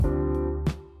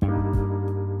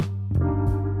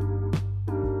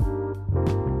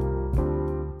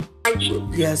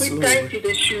Yes, we Lord. thank you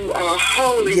that you are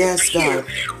holy Yes, and pure.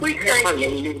 God. We thank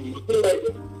you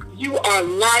that you are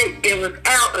light and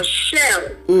without a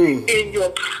shadow in your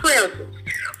presence.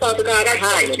 Father God, I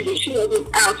thank you that you are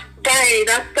without stain.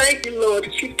 I thank you, Lord,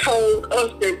 that you told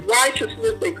us that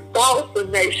righteousness exalts a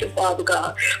nation, Father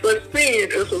God, but sin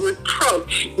is a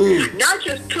reproach. Not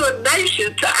just to a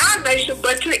nation, to our nation,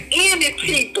 but to any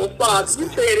people, Father. You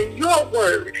said in your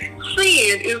word,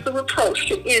 sin is a reproach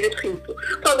to any people.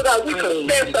 Father God, we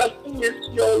confess our sins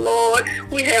to your Lord.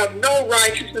 We have no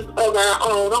righteousness of our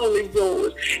own, only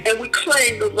yours. And we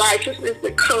claim the righteousness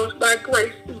that comes by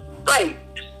grace through faith.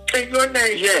 In your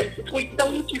name, Jesus. We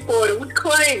thank you for it. We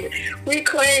claim it. We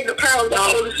claim the power of the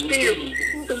Holy Spirit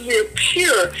to live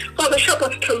pure. Father, help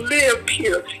us to live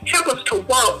pure. Help us to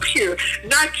walk pure.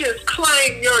 Not just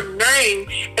claim your name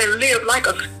and live like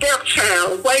a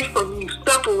stepchild away from you,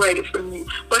 separated from you,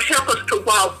 but help us to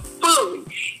walk fully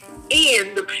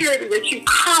in the purity that you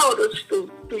called us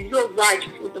through your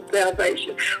righteousness and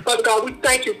salvation. Father God, we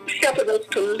thank you for helping us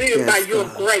to live by your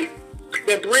grace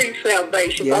that brings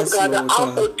salvation. Yes, Father God, Lord that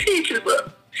also teaches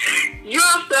us. Your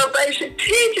salvation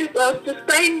teaches us to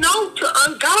say no to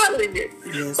ungodliness.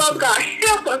 Yes, Father Lord. God,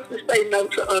 help us to say no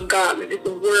to ungodliness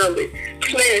and worldly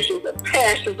pleasures and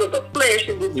passions of the flesh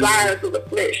and desires of the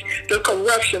flesh, the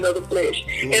corruption of the flesh,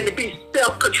 and to be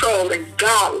self-controlled and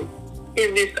godly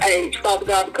in this age, Father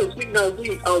God, because we know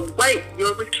we await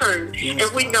your return. Yes,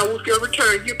 and we know with your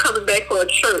return, you're coming back for a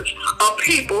church of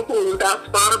people who are without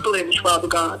spot or blemish, Father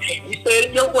God. You said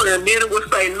in your word, men will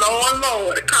say, Lord,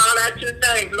 Lord, call out your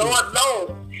name, Lord,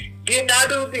 Lord, did not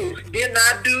do this, did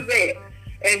not do that.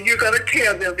 And you're going to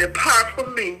tell them, depart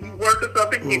from me, you workers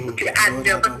of iniquity, I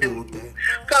never knew you.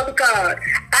 Father God,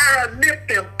 I lift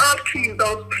them up to you,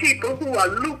 those people who are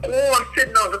lukewarm,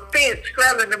 sitting on the fence,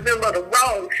 straddling in the middle of the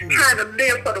road, trying to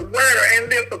live for the word and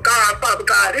live for God, Father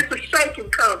God. It's a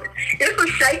shaking coming. It's a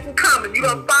shaking coming. You're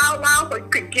going to fall off or you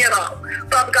can get off.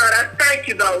 Father God, I thank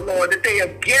you, though, Lord, that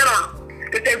they'll get off.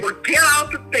 That they will get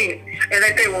off the fence and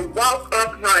that they will walk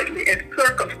uprightly and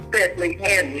circumspectly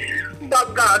and,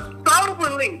 Father God,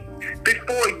 soberly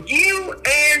before you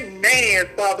and man,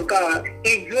 Father God,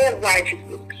 in your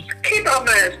righteousness. Keep our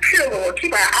minds pure, Lord.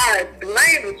 Keep our eyes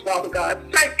blameless, Father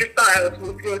God. Sanctify us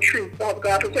with your truth, Father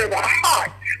God. Preserve our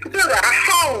hearts. Preserve our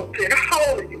homes in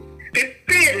holiness,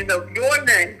 befitting of your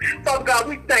name. Father God,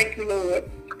 we thank you, Lord,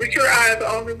 that your eyes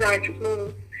are on the righteous,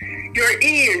 Lord. Your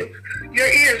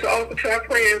ears are open to our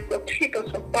prayers, so keep us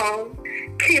from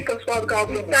falling. Keep us, Father God.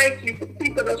 We thank you for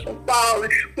keeping us from falling.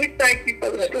 We thank you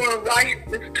for restoring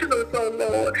righteousness to us, oh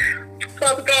Lord.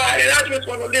 Father God, and I just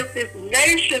want to lift this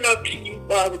nation up to you,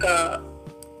 Father God.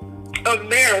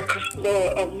 America,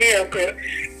 Lord, America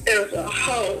as a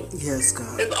whole. Yes,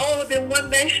 God. There's only been one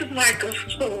nation like us,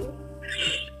 Lord.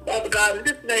 Father God, and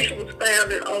this nation was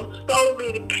founded on so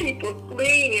many people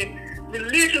fleeing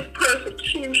religious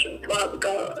persecution, Father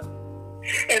God.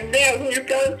 And now we've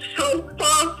gotten so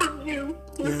far from you.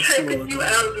 We've taken you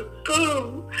out of the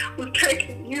school. We've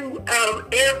taken you out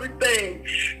of everything.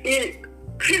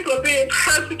 People are being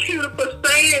persecuted for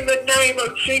saying the name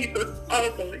of Jesus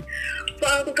openly.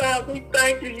 Father God, we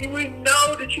thank you. We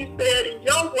know that you said in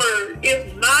your word,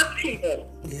 if my people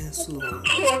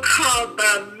who are called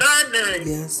by my name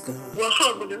will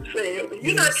humble themselves.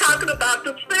 You're not talking about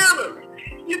the sinners.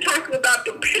 You're talking about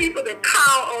the people that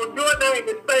call on your name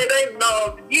and say they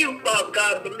love you, Father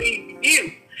God, and believe in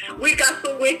you. We got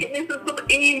some wickedness and some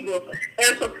evil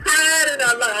and some pride in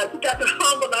our lives. We got to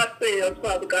humble ourselves,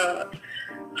 Father God.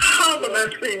 Humble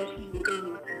ourselves, Father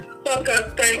God. Father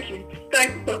God, thank you.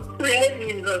 Thank you for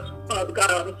creating us, Father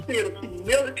God, a spirit of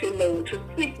humility, Lord, to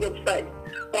seek your faith.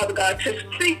 Father God, to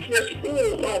seek your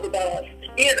spirit, Father God,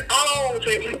 in all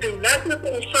that we do, not just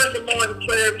on Sunday morning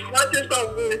prayers, not just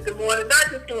on Wednesday morning, not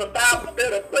just doing Bible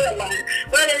study or prayer line,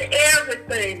 but in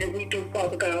everything that we do,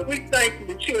 Father God. We thank you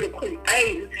that you're the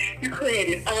creator. You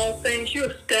created all things. You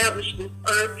established this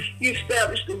earth. You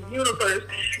established the universe.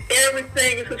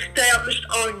 Everything is established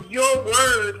on your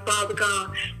word, Father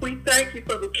God. We thank you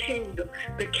for the kingdom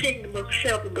of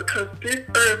heaven, because this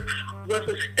earth was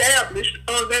established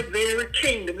on that very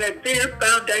kingdom, that very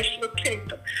foundational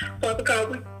kingdom. Father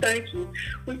God, we thank you.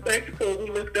 We thank you for we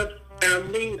lift up our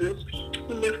leaders.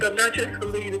 We lift up not just the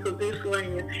leaders of this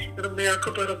land in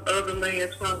America, but of other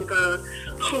lands, Father God,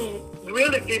 who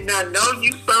really did not know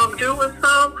you. Some do, and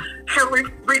some have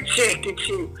rejected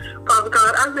you. Father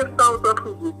God, I lift those up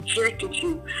who rejected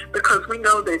you, because we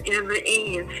know that in the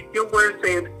end, your word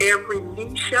says every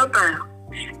knee shall bow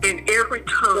and every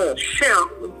tongue shall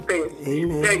confess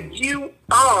that you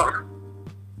are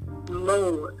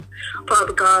Lord,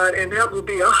 Father God, and that will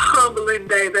be a humbling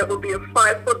day. That will be a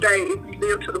frightful day if you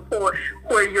live to the point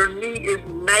where your knee is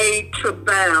made to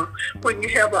bow, when you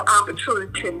have an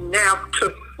opportunity now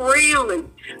to freely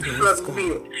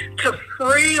submit, to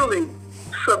freely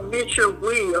submit your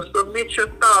will, submit your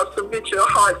thoughts, submit your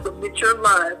heart, submit your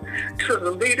life to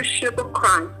the leadership of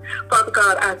Christ. Father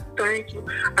God, I thank you.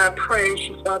 I praise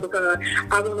you, Father God.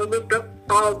 I want to lift up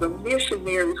all the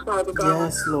missionaries, Father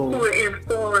God, who are in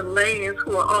foreign lands,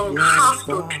 who are on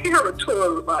hostile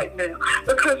territory right now,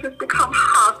 because it's become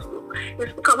hostile.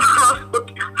 It's become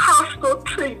hostile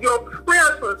to your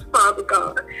presence, Father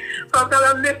God. Father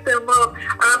God, I lift them up.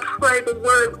 I pray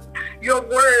your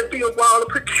word be a wall of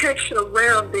protection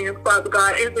around them, Father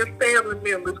God, and their family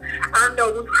members. I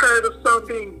know we've heard of some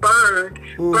being burned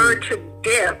to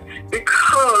death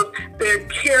because they're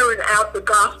carrying out the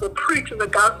gospel, preaching the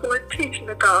gospel and teaching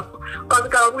the gospel. Father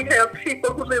God, we have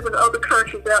people who live in other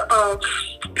countries,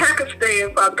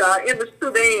 Pakistan, Father God, in the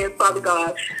Sudan, Father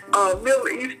God, Middle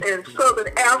East and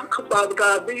Southern Africa, Father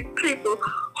God. These people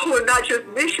who are not just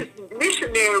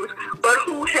missionaries, but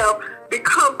who have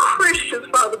become Christians,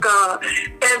 Father God,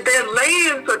 and their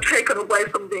lands are taken away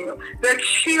from them. Their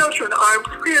children are in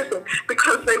prison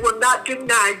because they will not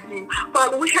deny you.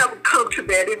 Father, we haven't come to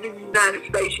that in the United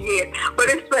States yet, but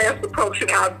it's fast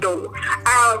approaching our door.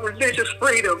 Our religious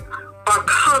freedoms are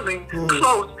coming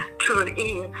close to an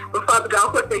end. But Father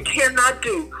God, what they cannot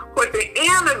do, what the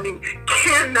enemy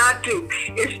cannot do,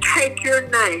 is take your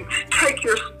name, take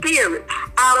your spirit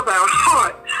out of our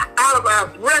heart, out of our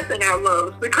breath and our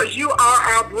lungs, because you are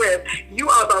our breath. You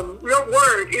are your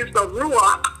word is the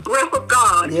Ruach, breath of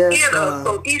God in us.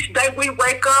 So each day we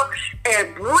wake up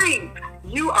and breathe,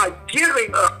 you are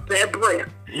giving us that breath.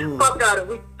 Father God, and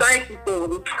we thank you for it.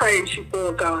 We praise you for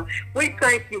it, God. We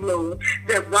thank you, Lord,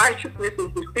 that righteousness is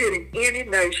befitting any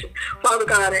nation. Father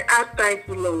God, and I thank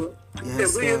you, Lord,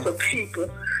 that we as a people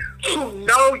who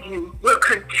know you will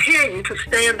continue to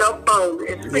stand up boldly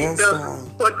and speak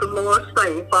what the Lord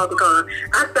says, Father God.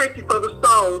 I thank you for the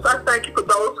souls. I thank you for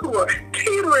those who are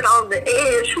teetering on the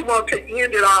edge, who want to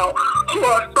end it all, who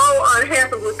are so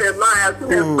unhappy with their lives, who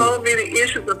have so many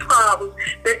issues and problems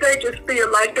that they just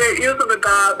feel like there isn't a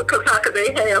God, because how could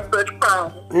they have such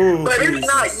problems? But it's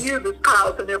not you that's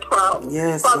causing their problems.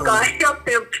 Father God, help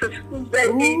them to see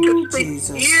they need to see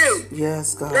you.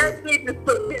 They need to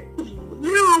submit to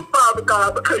you, Father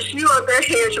God, because you are their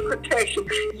hedge of protection.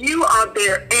 You are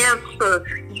their answer.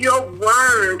 Your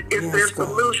word is their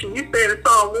solution. You said in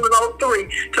Psalm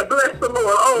 103 to bless the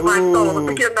Lord, oh my soul, and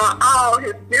forget not all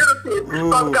his benefits.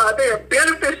 Father God, there are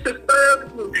benefits to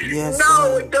serve you.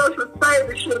 No, it doesn't say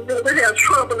that you'll never have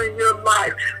trouble in your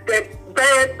life, that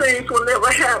bad things will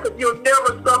never happen. You'll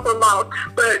never suffer loss.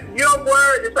 But your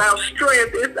word is our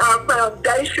strength. It's our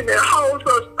foundation that holds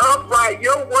us upright.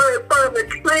 Your word firmly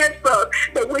plants us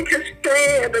that we can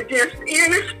stand against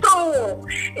any storm,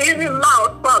 any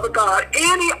loss, Father God,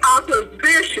 any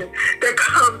opposition that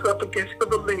comes up against the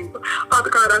believer. Father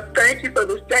God, I thank you for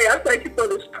this day. I thank you for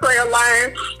this prayer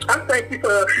line. I thank you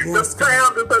for the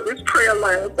founders of this prayer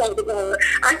line, Father God.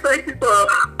 I thank you for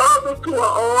others who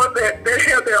are on that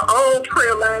have their own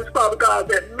prayer lines, Father God,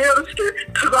 that minister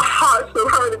to the hearts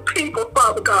of hurting people,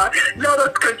 Father God. Let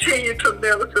us continue to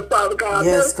minister, Father God.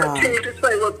 Let us continue to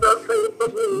say what thus says the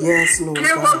Lord.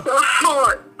 Give us a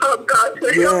heart, Father God,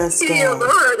 to help heal the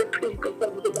hurting people,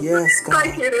 Father God.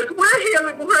 Thank you. We're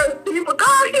healing the hurting people.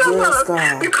 God, heal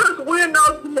us because we're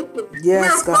not different.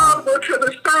 We're vulnerable to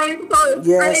the same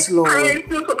pain,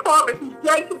 disappointments,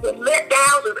 rejections, and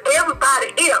letdowns as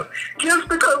everybody else. Just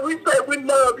because we say we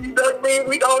love you doesn't mean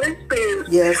we don't experience.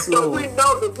 But we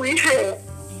know that we have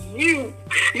you.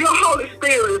 Your Holy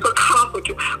Spirit is a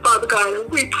comforter, Father God,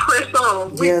 and we press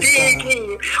on. We dig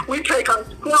in. We take our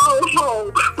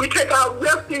stronghold. We take our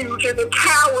refuge in the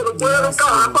power of the word of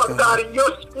God, Father God, in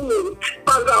your spirit.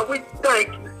 Father God, we thank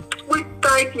you. We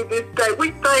thank you this day.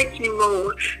 We thank you,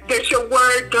 Lord, that your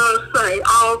word does say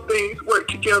all things work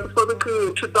together for the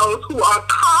good to those who are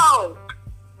called.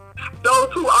 Those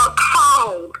who are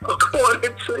called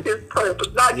according to his purpose.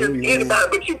 Not just anybody,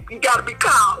 but you got to be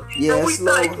called. And we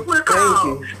thank you. We're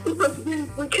called because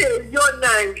we carry your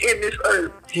name in this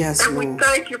earth. And we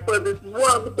thank you for this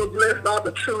wonderful, blessed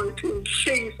opportunity in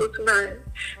Jesus' name.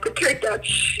 Protect our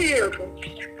children,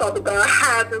 Father God.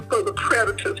 Hide them from the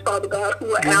predators, Father God,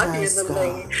 who are out here in the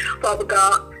land. Father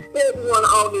God, everyone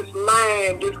on this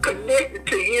line is connected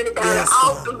to anybody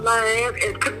off the line. land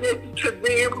and connected to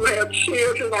them who have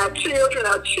children, our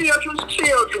children's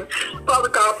children. Father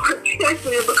God, protect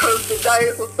them because the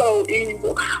days are so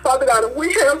evil. Father God, if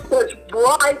we have such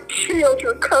bright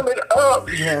children coming up,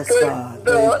 yes,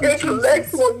 the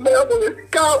intellectual level is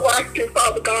skyrocketing,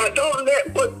 Father God. Don't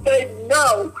let what they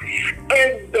know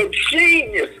and the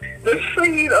genius, the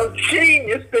seed of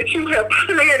genius that you have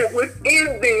planted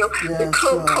within them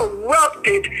become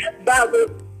corrupted by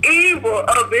the evil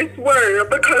of this world,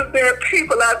 because there are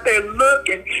people out there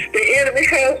looking. The enemy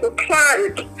has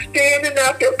applied, standing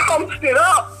out there posted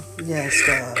up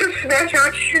to snatch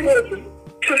our children,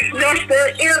 to snatch their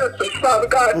innocence, Father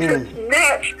God, to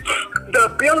snatch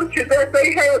the ability that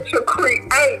they have to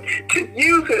create, to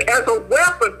use it as a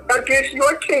weapon against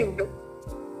your kingdom.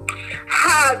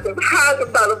 Hide them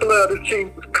by the blood of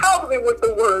Jesus. Cover them with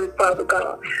the word, Father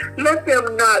God. Let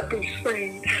them not be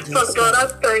seen. Father God, I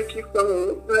thank you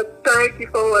for it. I thank you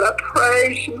for it. I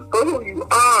praise you for who you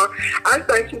are. I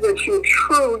thank you that you're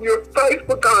true, you're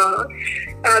faithful, God.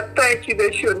 I thank you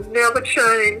that you'll never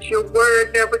change. Your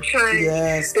word never changes.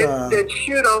 Yes, God. That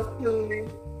you don't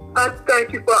change. I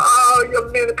thank you for all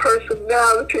your many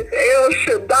personalities. El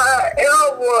Shaddai,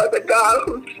 El the God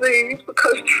who sees,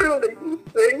 because truly you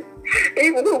see.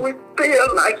 Even when we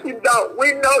feel like you don't,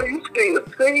 we know you still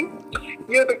see.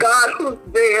 You're the God who's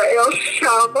there, El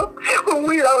Shammah, when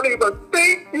we don't even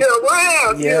think you're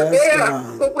around. You're there.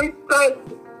 God. So we thank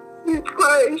you. We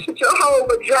praise you,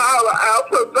 Jehovah Jireh, our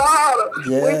provider.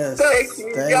 Yes. We thank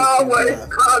you, Yahweh,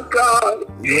 our God.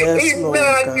 Yes,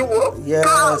 Emmanuel, God. Yes.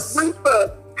 God with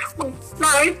us. We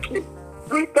thank you.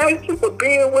 We thank you for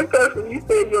being with us, and you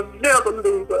said you'll never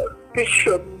leave us. You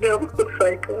shall never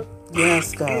forsake us.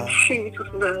 Yes, God. In Jesus'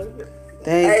 name.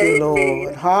 Thank you,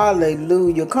 Lord.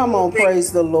 Hallelujah. Come on,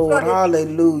 praise the Lord.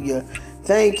 Hallelujah.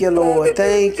 Thank you, Lord.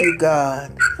 Thank you,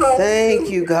 God. Thank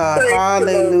you, God.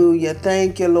 Hallelujah.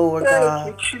 Thank you, Lord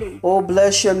God. Oh,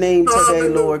 bless your name today,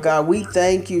 Lord God. We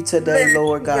thank you today,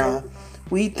 Lord God.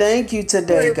 We thank you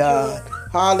today, God.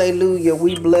 Hallelujah.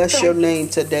 We bless your name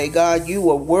today, God. You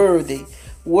are worthy.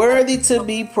 Worthy to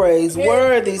be praised.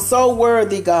 Worthy. So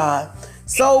worthy, God.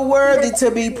 So worthy to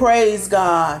be praised,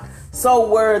 God. So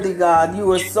worthy, God.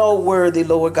 You are so worthy,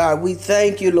 Lord God. We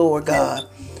thank you, Lord God.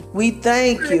 We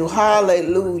thank you.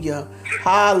 Hallelujah.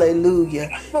 Hallelujah.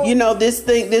 You know,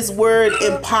 this word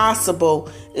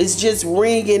impossible is just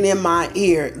ringing in my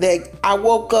ear. That I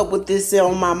woke up with this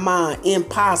on my mind.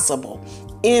 Impossible.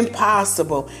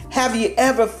 Impossible. Have you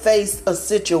ever faced a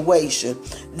situation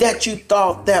that you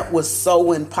thought that was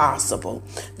so impossible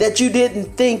that you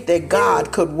didn't think that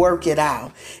God could work it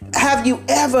out? Have you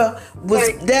ever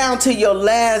was down to your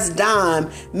last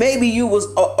dime? Maybe you was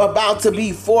about to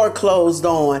be foreclosed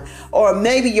on, or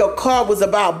maybe your car was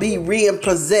about to be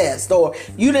repossessed, or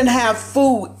you didn't have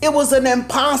food. It was an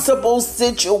impossible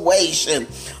situation.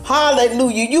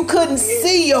 Hallelujah. You couldn't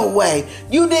see your way.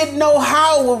 You didn't know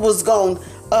how it was going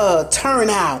to turn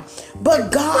out.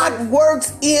 But God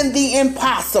works in the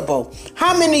impossible.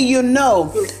 How many of you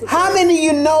know? How many of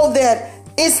you know that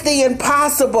it's the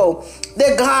impossible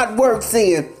that God works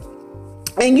in?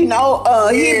 And you know,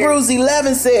 Hebrews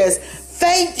 11 says,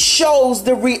 faith shows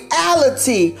the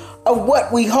reality of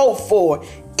what we hope for.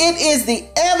 It is the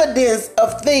evidence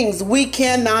of things we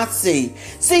cannot see.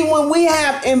 See, when we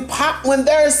have when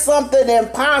there's something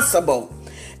impossible,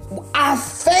 our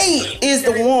faith is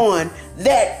the one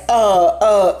that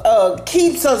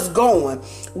keeps us going.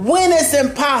 When it's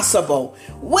impossible,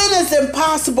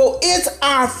 it's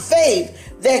our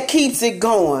faith that keeps it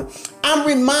going. I'm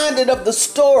reminded of the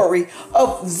story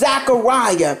of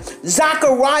Zechariah.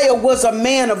 Zechariah was a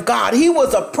man of God. He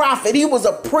was a prophet. He was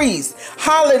a priest.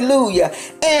 Hallelujah.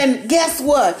 And guess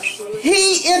what?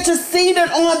 He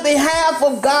interceded on behalf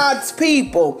of God's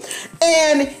people.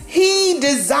 And he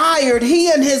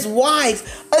and his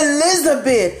wife,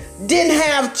 Elizabeth, didn't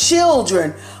have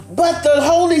children. But the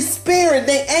Holy Spirit,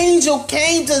 the angel,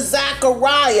 came to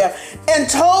Zechariah and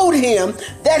told him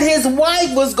that his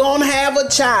wife was going to have a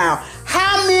child.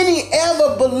 How many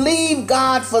ever believe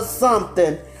God for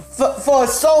something, for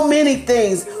so many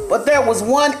things, but there was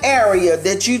one area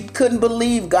that you couldn't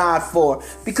believe God for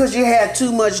because you had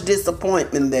too much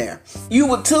disappointment there. You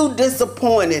were too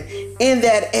disappointed in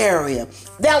that area.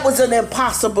 That was an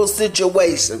impossible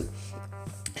situation.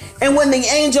 And when the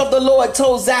angel of the Lord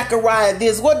told Zechariah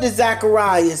this, what did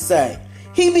Zechariah say?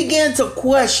 He began to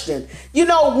question. You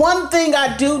know, one thing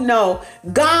I do know,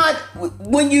 God,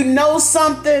 when you know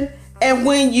something and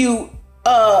when you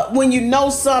know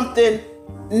something,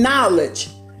 knowledge,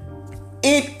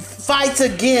 it fights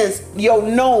against your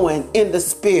knowing in the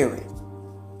spirit.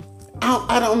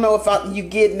 I don't know if you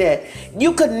getting that.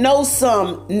 You could know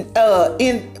some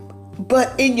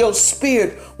but in your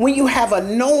spirit, when you have a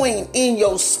knowing in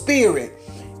your spirit,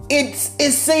 it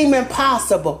seems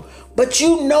impossible. But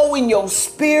you know in your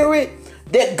spirit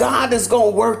that God is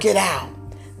going to work it out.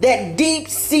 That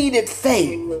deep-seated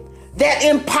faith, that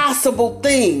impossible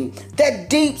thing, that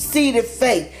deep-seated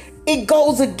faith, it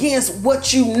goes against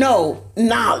what you know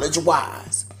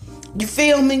knowledge-wise. You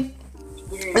feel me?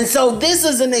 And so this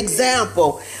is an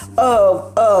example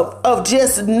of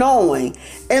just knowing.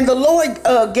 And the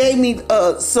Lord gave me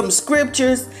some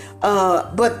scriptures,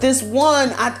 but this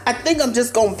one, I think I'm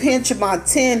just going to pinch my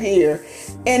 10 here.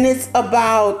 And it's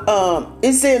about,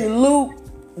 it's in Luke,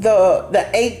 the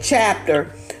 8th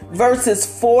chapter, verses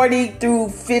 40 through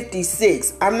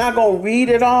 56. I'm not going to read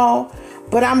it all,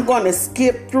 but I'm going to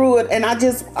skip through it. And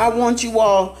I want you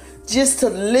all just to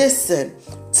listen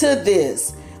to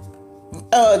this.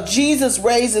 Jesus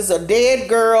raises a dead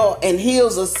girl and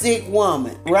heals a sick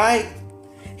woman, right?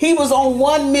 He was on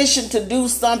one mission to do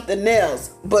something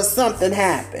else, but something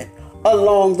happened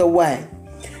along the way.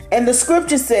 And the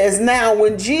scripture says, now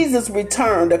when Jesus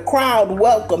returned, the crowd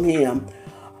welcomed him,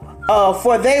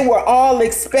 for they were all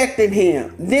expecting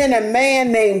him. Then a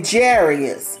man named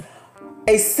Jairus,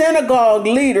 a synagogue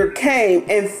leader, came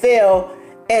and fell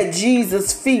at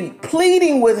Jesus' feet,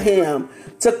 pleading with him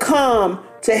to come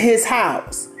to his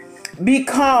house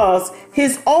because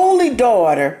his only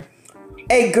daughter,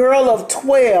 a girl of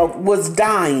 12, was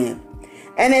dying.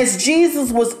 And as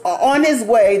Jesus was on his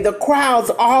way, the crowds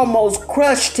almost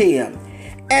crushed him.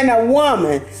 And a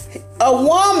woman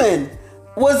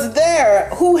was there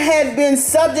who had been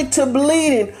subject to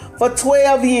bleeding for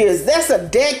 12 years. That's a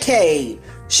decade.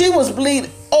 She was bleeding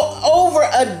over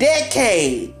a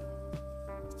decade.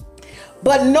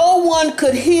 But no one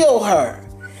could heal her.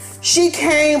 She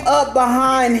came up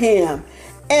behind him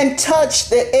and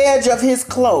touched the edge of his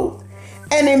cloak,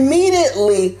 and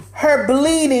immediately her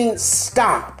bleeding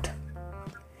stopped.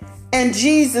 And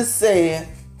Jesus said,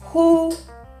 who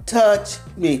touched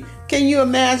me? Can you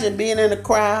imagine being in a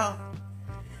crowd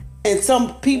and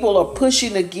some people are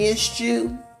pushing against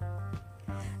you,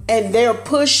 and they're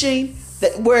pushing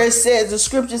where it says, the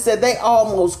scripture said they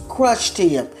almost crushed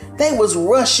him. They was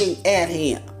rushing at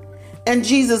him. And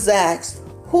Jesus asked,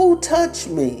 who touched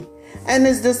me? And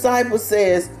his disciple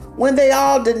says, when they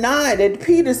all denied it,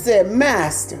 Peter said,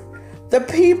 Master, the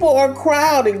people are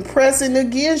crowding, pressing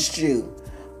against you.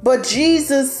 But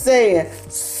Jesus said,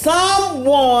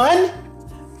 someone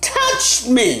touched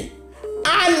me.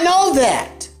 I know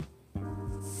that.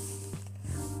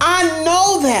 I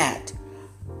know that.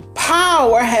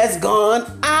 Power has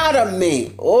gone out of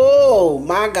me. Oh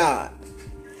my God.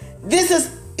 This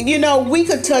is, we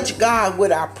could touch God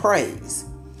with our praise.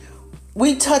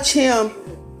 We touch him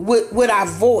with our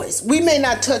voice. We may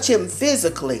not touch him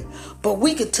physically, but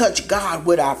we could touch God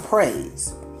with our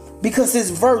praise, because his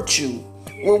virtue,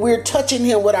 when we're touching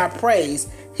him with our praise,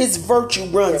 his virtue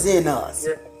runs in us.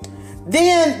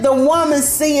 Then the woman,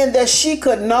 seeing that she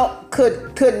could not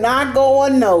go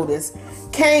unnoticed,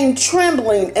 came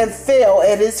trembling and fell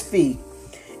at his feet.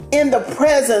 In the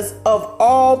presence of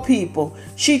all people,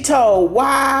 she told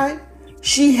why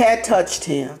she had touched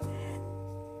him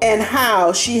and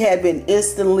how she had been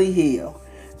instantly healed.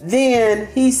 Then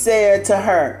he said to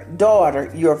her,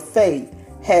 daughter, your faith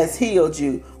has healed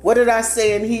you. What did I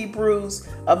say in Hebrews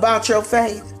about your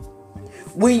faith?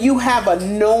 When you have a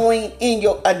knowing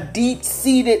a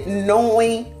deep-seated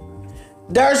knowing,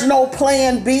 there's no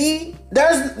plan B.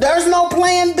 There's no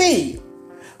plan B.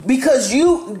 Because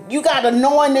you got a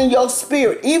knowing in your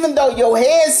spirit. Even though your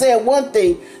head said one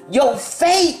thing, your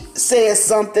faith says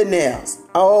something else.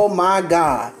 Oh my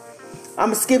God.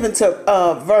 I'm skipping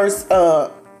to verse.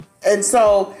 And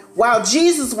so while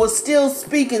Jesus was still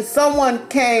speaking, someone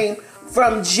came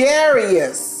from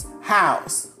Jairus'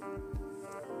 house.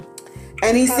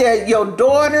 And he said, your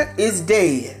daughter is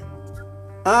dead.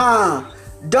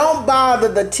 Don't bother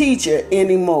the teacher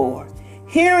anymore.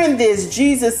 Hearing this,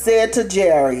 Jesus said to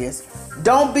Jairus,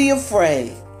 don't be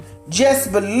afraid.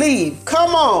 Just believe.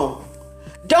 Come on.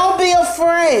 Don't be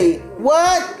afraid.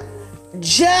 What?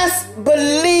 Just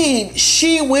believe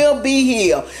she will be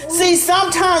healed. See,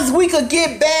 sometimes we could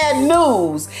get bad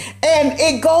news and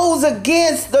it goes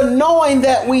against the knowing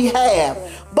that we have.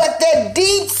 But that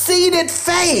deep-seated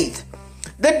faith,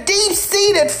 that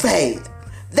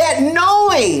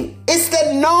knowing, it's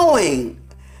that knowing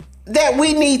that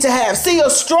we need to have. See, a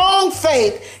strong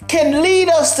faith can lead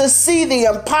us to see the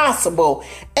impossible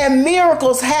and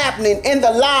miracles happening in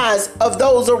the lives of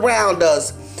those around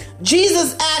us.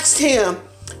 Jesus asked him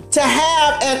to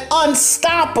have an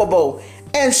unstoppable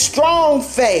and strong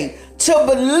faith to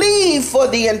believe for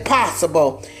the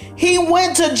impossible. He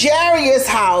went to Jairus'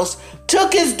 house,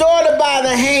 took his daughter by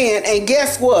the hand, and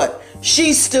guess what?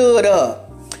 She stood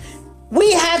up.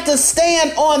 We have to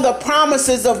stand on the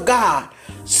promises of God.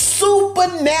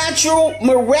 Supernatural,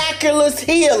 miraculous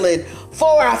healing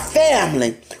for our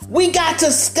family. We got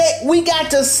to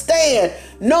stand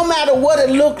no matter what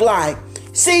it looked like.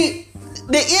 See,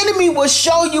 the enemy will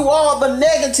show you all the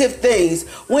negative things.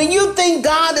 When you think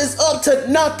God is up to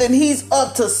nothing, he's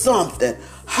up to something.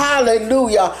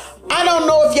 Hallelujah. I don't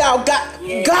know if y'all got,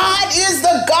 God is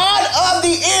the God of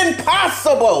the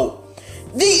impossible.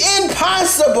 The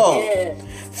impossible.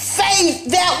 Faith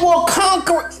that will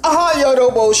conquer,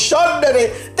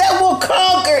 that will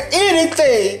conquer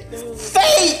anything.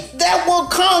 Faith that will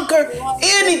conquer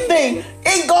anything.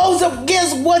 It goes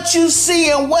against what you see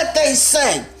and what they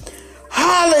say.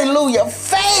 Hallelujah.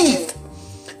 Faith,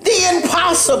 the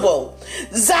impossible.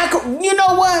 You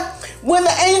know what? When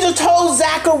the angel told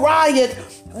Zachariah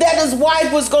that his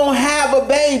wife was going to have a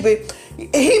baby,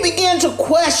 he began to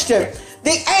question.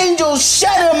 The angel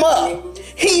shut him up.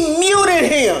 He muted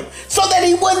him so that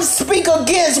he wouldn't speak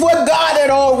against what God had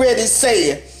already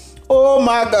said. Oh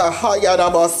my God.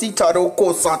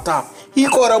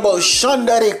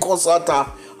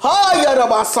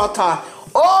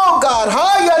 Oh God.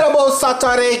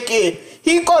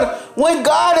 When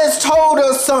God has told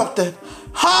us something,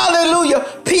 hallelujah,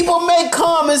 people may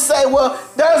come and say, well,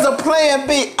 there's a plan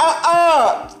B.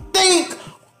 Think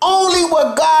only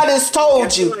what God has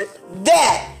told you.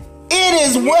 That it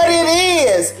is what it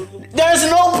is. There's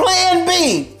no plan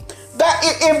B. That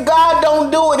if God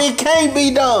don't do it, it can't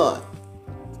be done.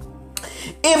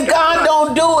 If God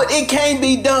don't do it, it can't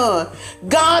be done.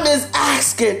 God is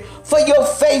asking for your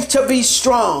faith to be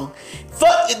strong,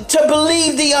 to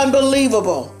believe the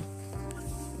unbelievable.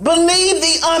 Believe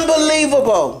the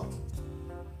unbelievable.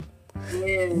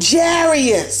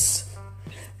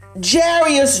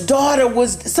 Jairus' daughter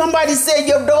was, somebody said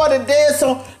your daughter dead,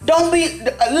 so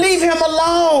leave him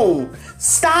alone.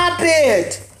 Stop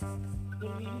it.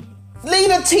 Leave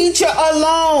the teacher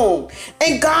alone.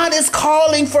 And God is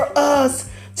calling for us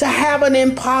to have an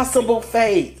impossible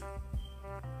faith.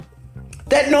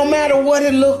 That no matter what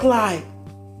it looked like,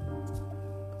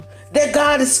 that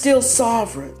God is still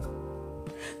sovereign.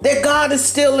 That God is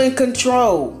still in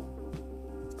control.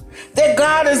 That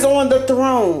God is on the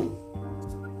throne.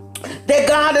 That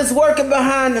God is working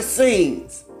behind the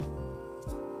scenes.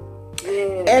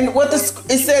 And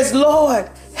it says, Lord,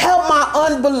 help my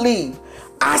unbelief.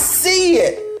 I see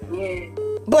it,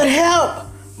 but help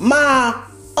my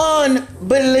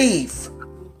unbelief.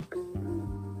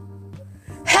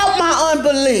 Help my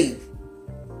unbelief.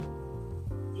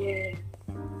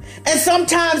 And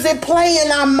sometimes it play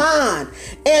in our mind.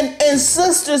 And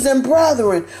sisters and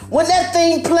brethren, when that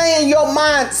thing play in your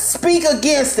mind, speak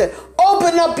against it.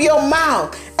 Open up your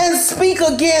mouth and speak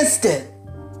against it.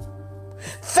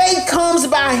 Faith comes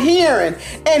by hearing,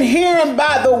 and hearing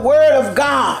by the word of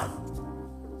God.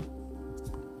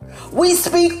 We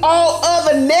speak all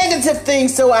other negative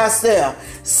things to ourselves.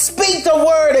 Speak the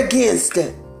word against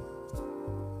it.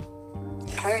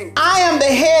 I am the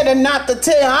head and not the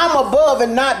tail. I'm above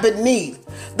and not beneath.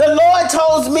 The Lord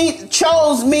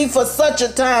chose me for such a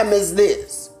time as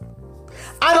this.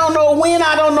 I don't know when,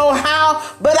 I don't know how,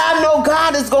 but I know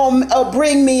God is going to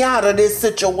bring me out of this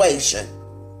situation.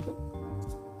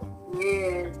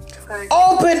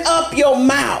 Open up your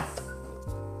mouth.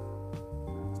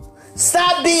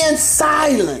 Stop being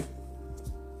silent.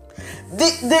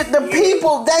 The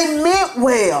people, they meant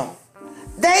well.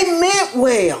 They meant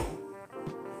well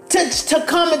to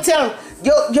come and tell them,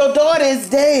 your daughter is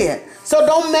dead. So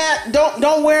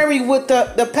don't worry with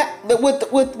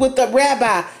the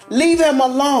rabbi. Leave him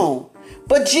alone.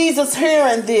 But Jesus,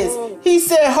 hearing this, he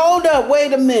said, hold up,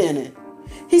 wait a minute.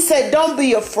 He said, don't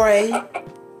be afraid.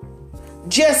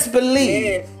 Just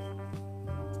believe.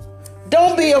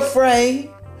 Don't be afraid.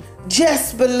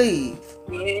 Just believe.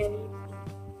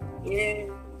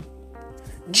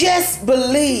 Just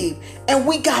believe. And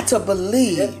we got to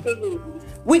believe.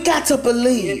 We got to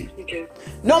believe.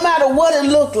 No matter what it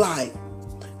looked like.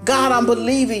 God, I'm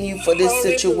believing you for this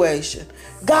situation.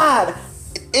 God,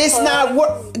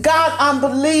 God, I'm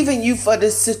believing you for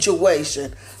this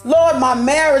situation. Lord, my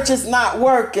marriage is not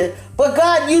working. But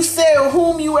God, you said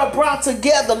whom you have brought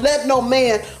together, let no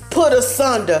man put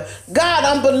asunder. God,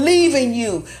 I'm believing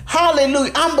you.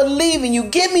 Hallelujah. I'm believing you.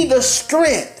 Give me the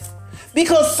strength.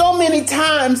 Because so many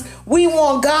times we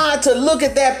want God to look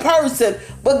at that person.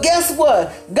 But guess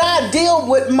what? God, deal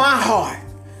with my heart.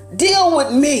 Deal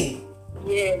with me.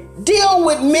 Deal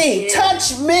with me.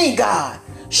 Touch me, God.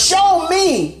 Show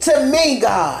me to me,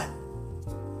 God.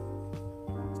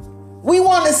 We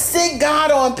want to sick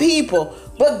God on people.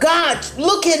 But God,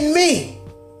 look at me.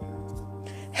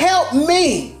 Help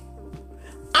me.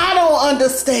 I don't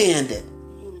understand it.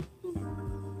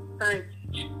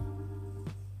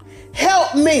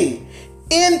 Help me.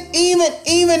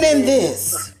 Even in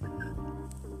this.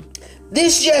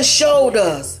 This just showed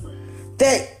us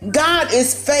that God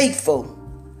is faithful.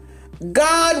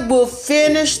 God will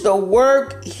finish the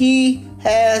work he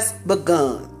has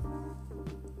begun.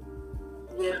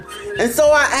 And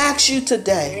so I ask you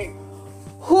today,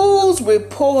 whose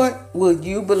report will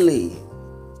you believe?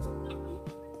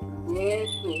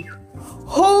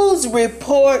 Whose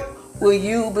report will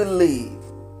you believe?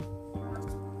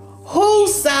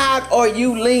 Whose side are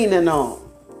you leaning on?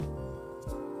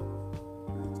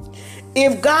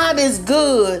 If God is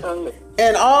good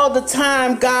and all the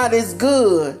time God is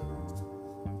good,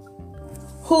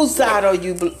 whose side are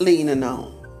you leaning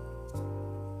on?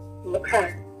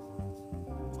 Okay.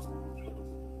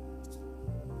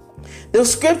 The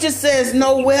scripture says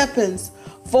no weapons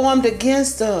formed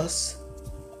against us,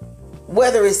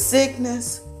 whether it's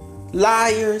sickness,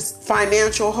 liars,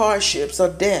 financial hardships, or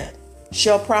death,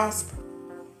 shall prosper.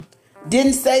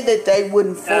 Didn't say that they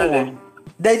wouldn't form.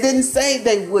 They didn't say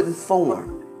they wouldn't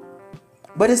form.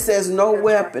 But it says no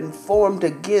weapon formed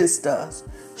against us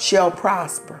shall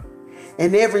prosper.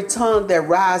 And every tongue that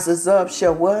rises up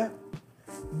shall what?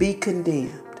 Be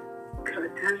condemned.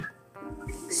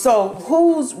 So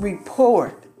whose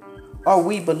report are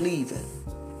we believing?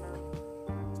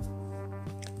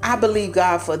 I believe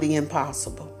God for the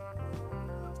impossible.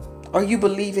 Are you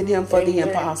believing him for the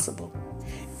impossible?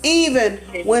 Even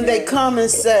when they come and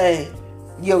say,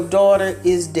 your daughter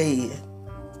is dead.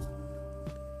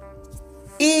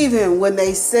 Even when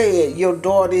they said, your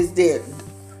daughter is dead.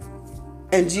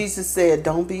 And Jesus said,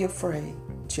 don't be afraid,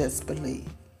 just believe.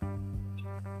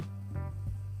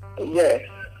 Yes.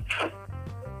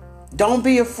 Don't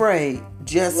be afraid,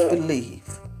 just believe.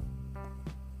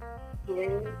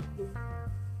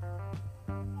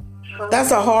 That's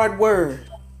a hard word.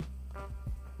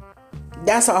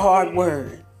 That's a hard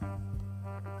word.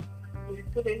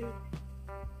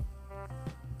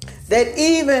 That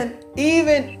even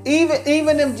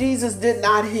if Jesus did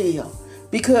not heal,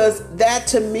 because that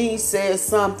to me says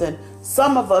something.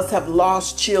 Some of us have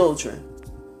lost children.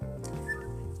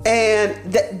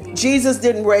 And that Jesus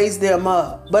didn't raise them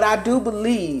up. But I do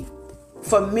believe,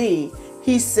 for me,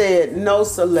 he said, no,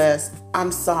 Celeste,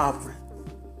 I'm sovereign.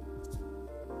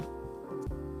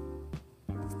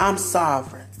 I'm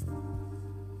sovereign.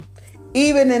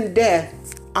 Even in death,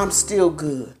 I'm still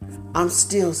good. I'm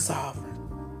still sovereign.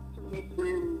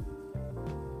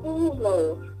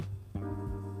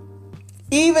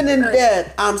 Even in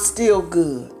death, I'm still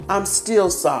good. I'm still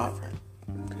sovereign.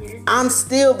 I'm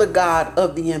still the God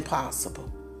of the impossible.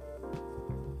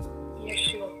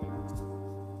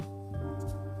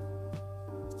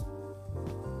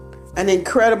 An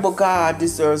incredible God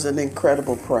deserves an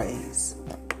incredible praise.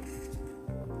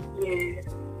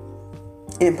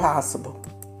 Impossible.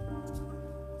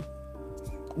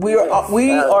 We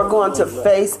are going to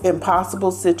face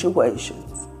impossible situations.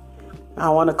 I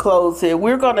want to close here.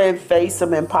 We're going to face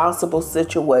some impossible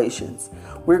situations.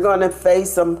 We're going to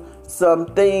face some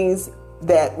things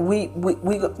that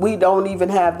we don't even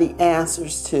have the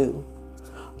answers to.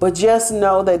 But just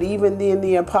know that even in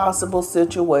the impossible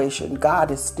situation,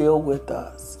 God is still with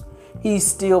us. He's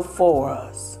still for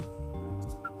us.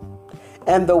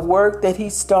 And the work that he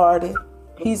started,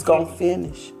 he's going to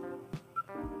finish.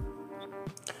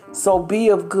 So be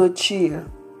of good cheer.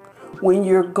 When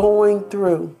you're going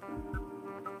through,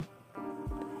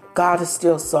 God is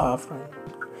still sovereign.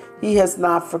 He has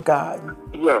not forgotten.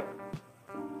 Yeah.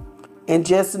 And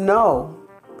just know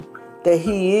that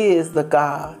he is the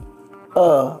God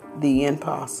of the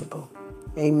impossible.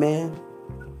 Amen.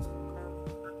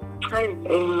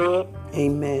 Amen.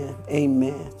 Amen.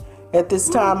 Amen. At this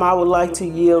time, I would like to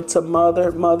yield to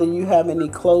Mother. Mother, you have any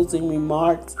closing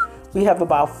remarks? We have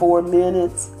about 4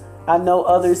 minutes. I know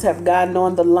others have gotten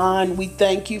on the line. We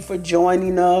thank you for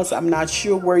joining us. I'm not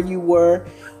sure where you were.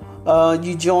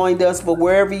 You joined us, but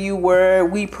wherever you were,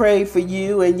 we pray for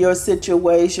you and your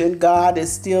situation. God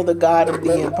is still the God of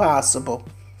the impossible.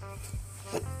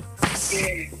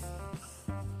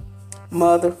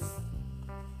 Mother.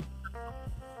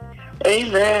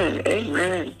 Amen.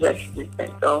 Amen. Yes, we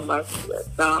thank Almighty for that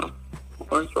Psalm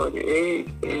 148.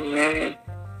 Amen.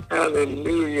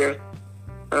 Hallelujah.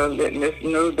 Letting us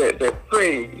know that the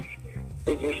praise,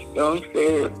 it just don't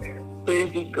say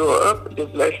praises go up, the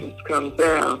blessings come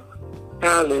down.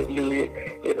 Hallelujah.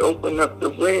 It opened up the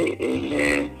way,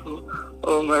 amen, for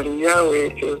Almighty Yahweh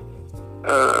to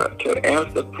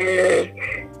answer prayers,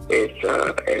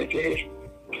 and his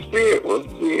spirit will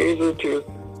be able to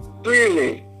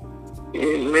freely,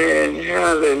 amen,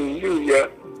 hallelujah,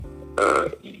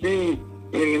 be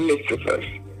in the midst of us.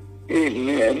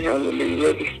 Amen, hallelujah.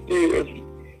 Where the spirit of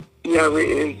Yahweh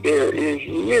is, there is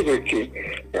liberty.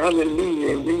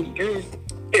 Hallelujah. We do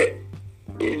it.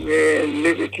 Amen.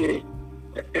 Liberty.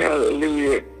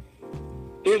 Hallelujah.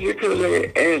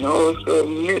 Physically and also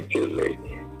mentally,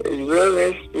 as well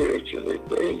as spiritually.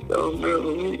 Praise the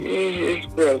Almighty in His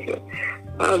presence.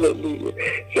 Hallelujah.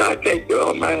 So I thank the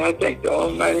Almighty. I thank the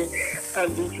Almighty. I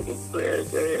do for the prayers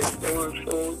that have gone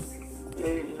forth.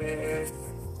 Amen.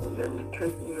 And let me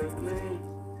touch and agree.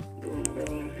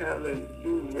 Amen.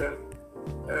 Hallelujah.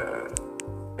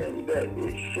 And that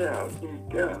it shall be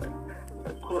done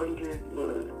according to His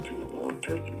word. To won't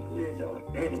touch and agree on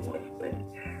anyone's thing.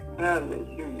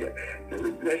 Hallelujah. So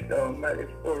we bless the Almighty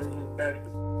for you, Pastor.